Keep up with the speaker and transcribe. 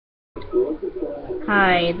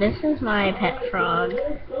Hi, this is my pet frog.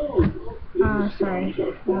 Oh, sorry.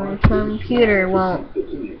 My computer won't. Say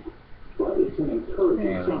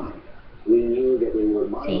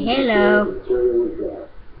hello.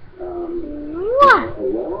 Mwah!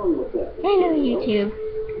 Hello, YouTube.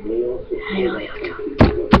 Hello, YouTube.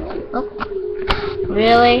 Oh,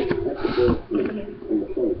 really?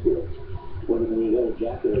 When you got a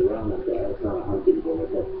jacket around like that, it's not a hunting bullet,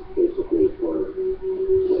 that's basically for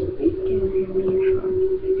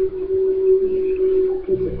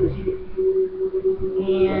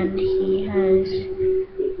and he has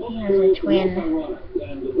a twin.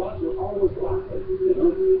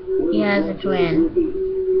 He has a twin.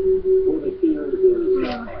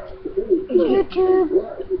 YouTube,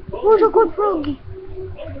 who's a good froggy?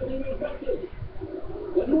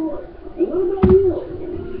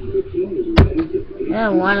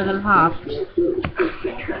 Oh, one of them hopped.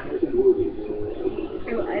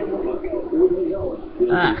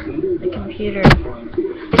 The computer.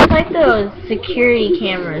 It's like those security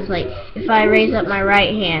cameras. Like, if I raise up my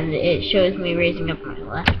right hand, it shows me raising up my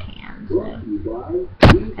left hand. So,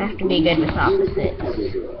 I have to be good with opposites.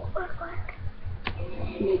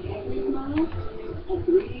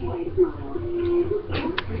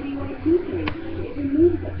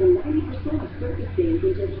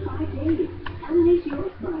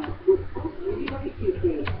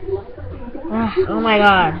 Oh my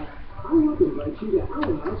god. Oh,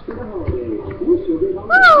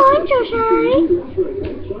 I'm so sorry.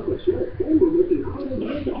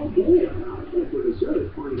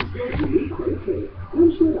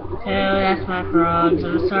 Oh, that's my frogs.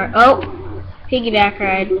 I'm sorry. Oh! Piggyback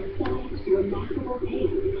ride.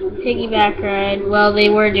 Piggyback ride. Well, they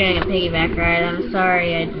were doing a piggyback ride. I'm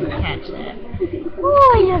sorry I didn't catch that.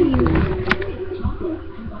 Oh, I love you.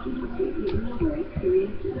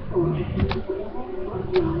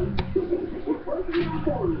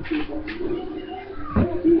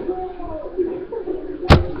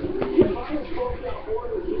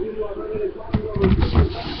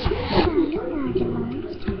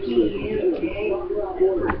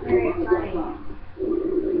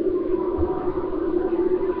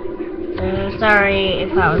 Sorry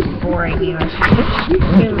if I was boring you.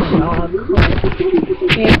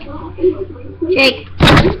 Jake.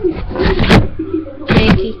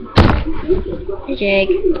 Jakey. Hey,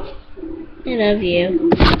 Jake. I love you.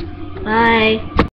 Bye.